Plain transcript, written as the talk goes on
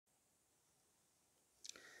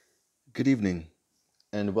Good evening,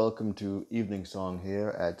 and welcome to Evening Song here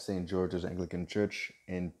at St. George's Anglican Church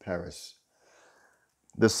in Paris.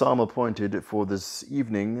 The psalm appointed for this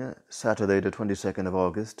evening, Saturday, the 22nd of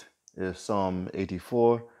August, is Psalm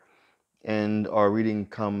 84, and our reading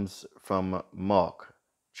comes from Mark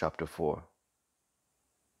chapter 4.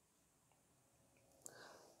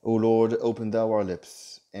 O Lord, open thou our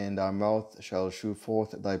lips, and our mouth shall shew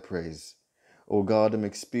forth thy praise. O God,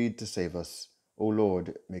 make speed to save us. O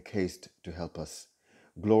Lord, make haste to help us.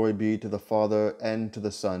 Glory be to the Father, and to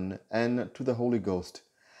the Son, and to the Holy Ghost,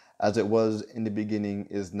 as it was in the beginning,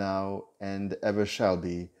 is now, and ever shall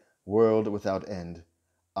be, world without end.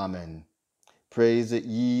 Amen. Praise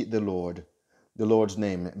ye the Lord. The Lord's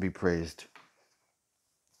name be praised.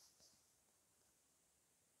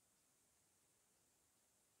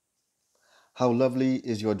 How lovely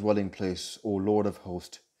is your dwelling place, O Lord of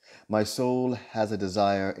hosts! My soul has a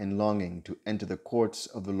desire and longing to enter the courts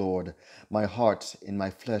of the Lord. My heart and my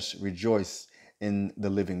flesh rejoice in the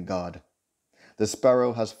living God. The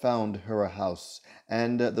sparrow has found her a house,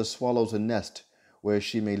 and the swallows a nest where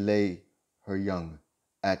she may lay her young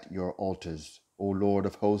at your altars, O Lord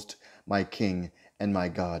of hosts, my King and my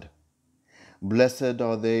God. Blessed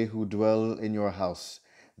are they who dwell in your house.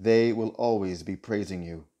 They will always be praising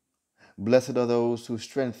you. Blessed are those whose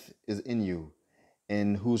strength is in you,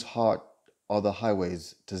 in whose heart are the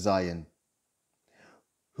highways to Zion,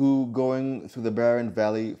 who going through the barren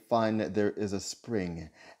valley find there is a spring,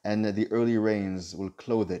 and the early rains will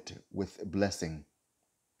clothe it with blessing.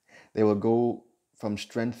 They will go from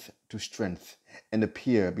strength to strength and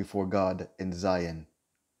appear before God in Zion.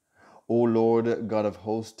 O Lord God of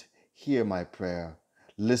hosts, hear my prayer.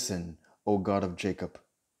 Listen, O God of Jacob.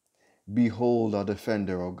 Behold our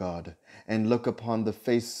defender, O God, and look upon the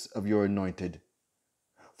face of your anointed.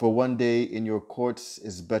 For one day in your courts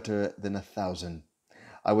is better than 1,000.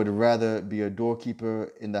 I would rather be a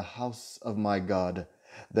doorkeeper in the house of my God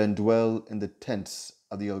than dwell in the tents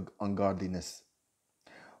of the ungodliness.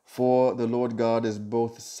 For the Lord God is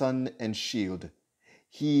both sun and shield.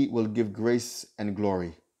 He will give grace and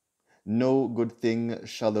glory. No good thing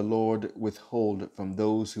shall the Lord withhold from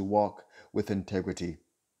those who walk with integrity.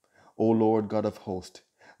 O Lord God of hosts,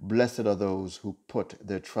 blessed are those who put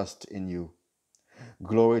their trust in you.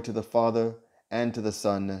 Glory to the Father, and to the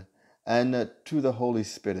Son, and to the Holy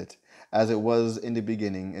Spirit, as it was in the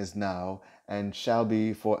beginning, is now, and shall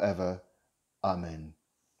be forever. Amen.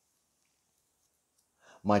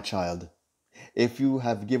 My child, if you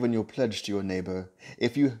have given your pledge to your neighbor,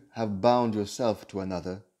 if you have bound yourself to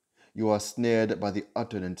another, you are snared by the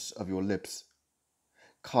utterance of your lips,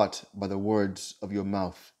 caught by the words of your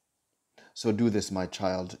mouth. So do this, my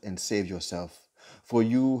child, and save yourself, for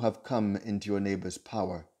you have come into your neighbor's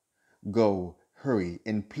power. Go, hurry,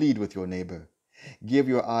 and plead with your neighbor. Give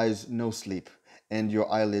your eyes no sleep, and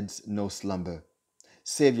your eyelids no slumber.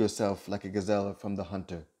 Save yourself like a gazelle from the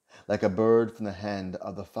hunter, like a bird from the hand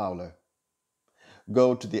of the fowler.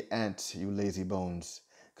 Go to the ant, you lazy bones.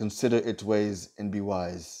 Consider its ways and be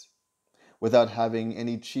wise. Without having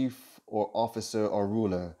any chief or officer or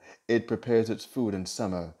ruler, it prepares its food in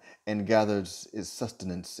summer and gathers its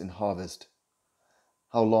sustenance in harvest.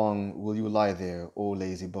 How long will you lie there, O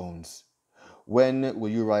lazy bones? When will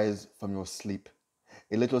you rise from your sleep,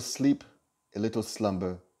 a little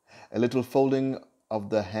slumber, a little folding of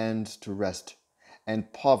the hands to rest,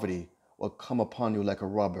 and poverty will come upon you like a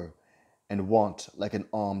robber, and want like an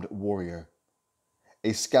armed warrior.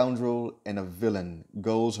 A scoundrel and a villain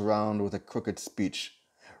goes around with a crooked speech,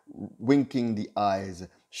 winking the eyes,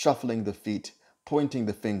 shuffling the feet, pointing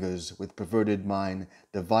the fingers, with perverted mind,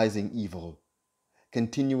 devising evil,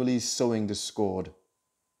 continually sowing discord.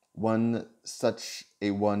 One such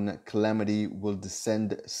a one calamity will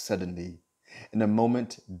descend suddenly, in a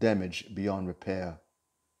moment damage beyond repair.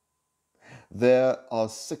 There are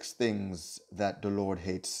 6 things that the Lord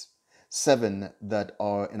hates, 7 that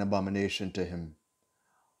are an abomination to him: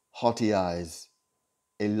 haughty eyes,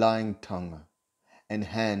 a lying tongue, and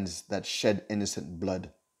hands that shed innocent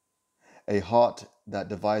blood, a heart that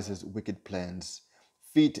devises wicked plans,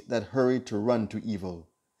 feet that hurry to run to evil,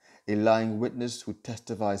 a lying witness who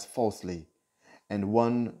testifies falsely, and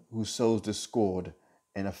one who sows discord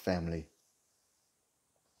in a family.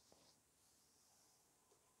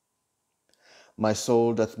 My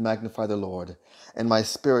soul doth magnify the Lord, and my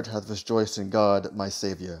spirit hath rejoiced in God my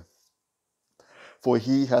Saviour. For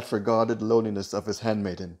he hath regarded the lowliness of his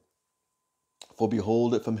handmaiden. For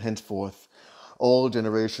behold, from henceforth all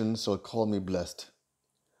generations shall call me blessed.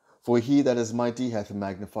 For he that is mighty hath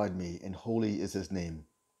magnified me, and holy is his name,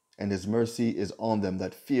 and his mercy is on them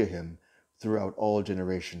that fear him throughout all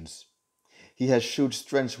generations. He has shewed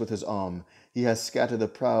strength with his arm. He has scattered the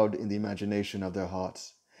proud in the imagination of their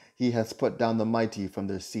hearts. He hath put down the mighty from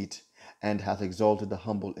their seat, and hath exalted the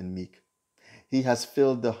humble and meek. He has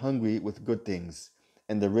filled the hungry with good things,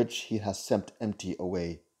 and the rich he has sent empty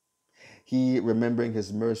away. He, remembering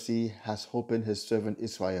his mercy, has holpen his servant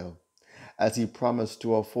Israel, as he promised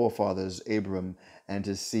to our forefathers Abram and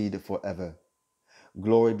his seed forever.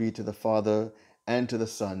 Glory be to the Father, and to the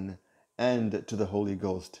Son, and to the Holy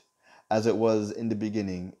Ghost, as it was in the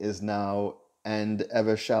beginning, is now, and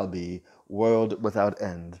ever shall be, world without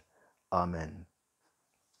end. Amen.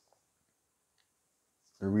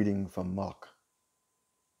 A reading from Mark.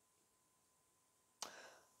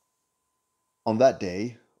 On that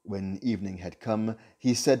day, when evening had come,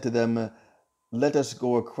 he said to them, "Let us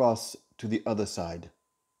go across to the other side."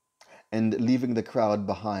 And leaving the crowd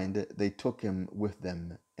behind, they took him with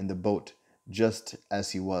them in the boat, just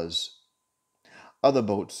as he was. Other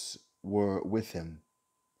boats were with him.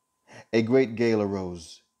 A great gale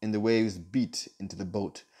arose, and the waves beat into the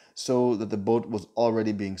boat, so that the boat was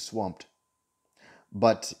already being swamped.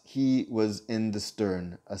 But he was in the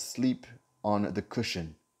stern, asleep on the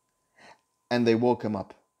cushion. And they woke him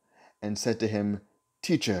up, and said to him,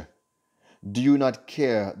 "Teacher, do you not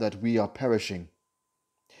care that we are perishing?"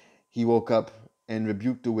 He woke up and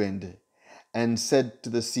rebuked the wind, and said to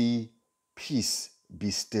the sea, "Peace, be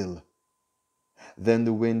still." Then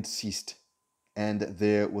the wind ceased, and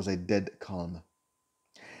there was a dead calm.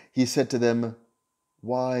 He said to them,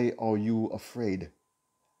 "Why are you afraid?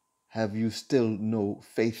 Have you still no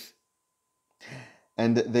faith?"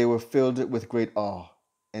 And they were filled with great awe,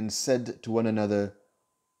 and said to one another,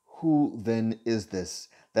 "Who then is this,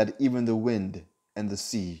 that even the wind and the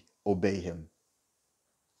sea obey him?"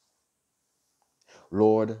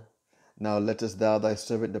 Lord, now lettest thou thy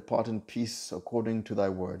servant depart in peace according to thy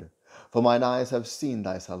word. For mine eyes have seen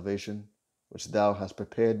thy salvation, which thou hast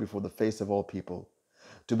prepared before the face of all people,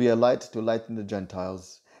 to be a light to lighten the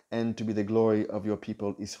Gentiles, and to be the glory of your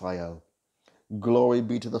people Israel. Glory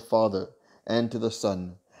be to the Father, and to the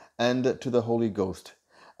Son, and to the Holy Ghost,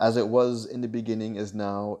 as it was in the beginning, is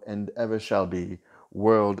now, and ever shall be,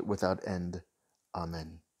 world without end.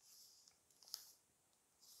 Amen.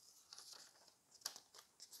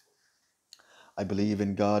 I believe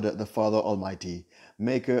in God, the Father Almighty,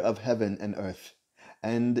 maker of heaven and earth,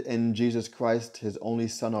 and in Jesus Christ, his only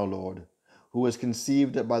Son, our Lord, who was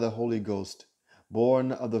conceived by the Holy Ghost,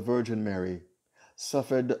 born of the Virgin Mary,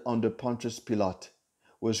 suffered under Pontius Pilate,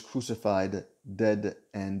 was crucified, dead,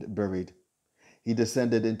 and buried. He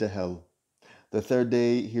descended into hell. The third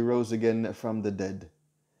day he rose again from the dead.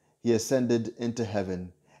 He ascended into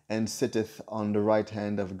heaven, and sitteth on the right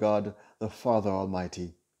hand of God, the Father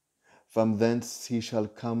Almighty. From thence he shall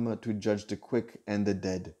come to judge the quick and the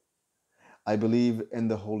dead. I believe in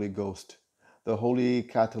the Holy Ghost, the Holy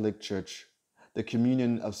Catholic Church, the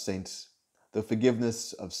communion of saints, the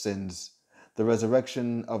forgiveness of sins, the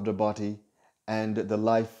resurrection of the body, and the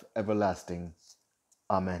life everlasting.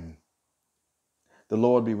 Amen. The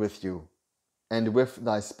Lord be with you, and with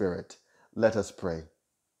thy spirit. Let us pray.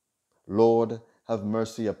 Lord, have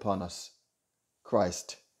mercy upon us.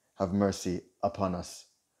 Christ, have mercy upon us.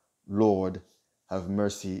 Lord, have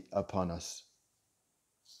mercy upon us.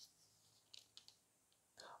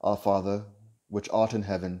 Our Father, which art in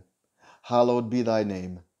heaven, hallowed be thy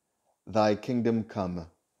name. Thy kingdom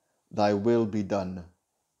come, thy will be done,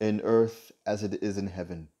 in earth as it is in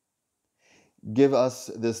heaven. Give us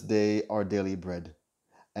this day our daily bread,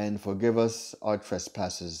 and forgive us our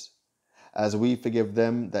trespasses, as we forgive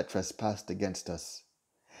them that trespass against us.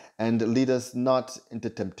 And lead us not into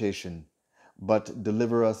temptation, but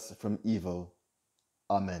deliver us from evil.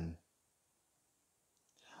 Amen.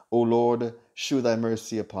 O Lord, shew thy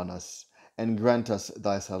mercy upon us, and grant us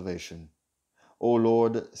thy salvation. O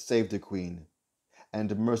Lord, save the Queen,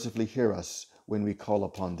 and mercifully hear us when we call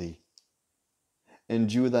upon thee.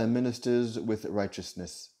 Endue thy ministers with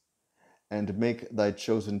righteousness, and make thy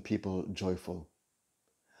chosen people joyful.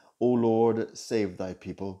 O Lord, save thy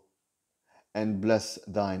people, and bless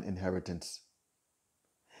thine inheritance.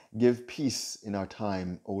 Give peace in our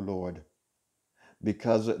time, O Lord,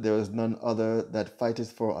 because there is none other that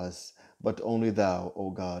fighteth for us, but only thou, O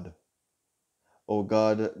God. O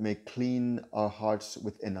God, make clean our hearts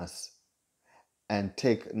within us, and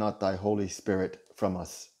take not thy Holy Spirit from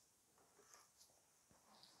us.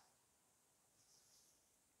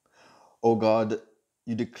 O God,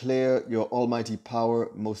 you declare your almighty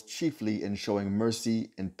power most chiefly in showing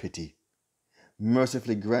mercy and pity.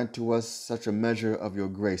 Mercifully grant to us such a measure of your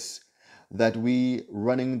grace, that we,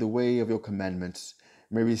 running the way of your commandments,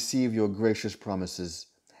 may receive your gracious promises,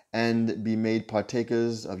 and be made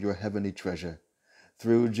partakers of your heavenly treasure.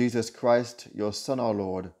 Through Jesus Christ, your Son, our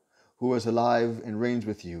Lord, who is alive and reigns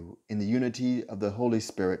with you in the unity of the Holy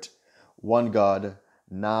Spirit, one God,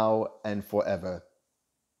 now and forever.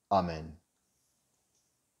 Amen.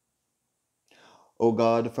 O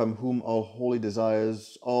God, from whom all holy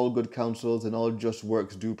desires, all good counsels, and all just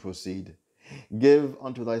works do proceed, give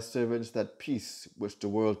unto thy servants that peace which the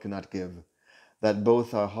world cannot give, that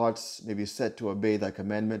both our hearts may be set to obey thy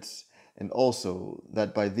commandments, and also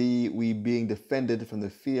that by thee we, being defended from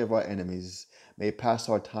the fear of our enemies, may pass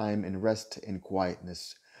our time in rest and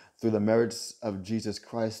quietness, through the merits of Jesus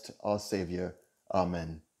Christ our Saviour.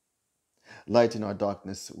 Amen. Lighten our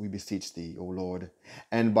darkness, we beseech thee, O Lord,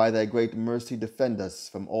 and by thy great mercy defend us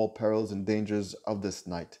from all perils and dangers of this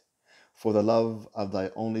night, for the love of thy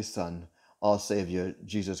only Son, our Saviour,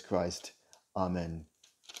 Jesus Christ. Amen.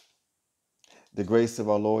 The grace of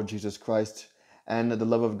our Lord Jesus Christ, and the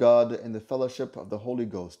love of God, and the fellowship of the Holy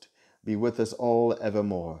Ghost be with us all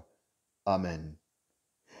evermore. Amen.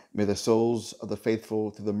 May the souls of the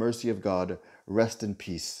faithful, through the mercy of God, rest in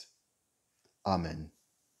peace. Amen.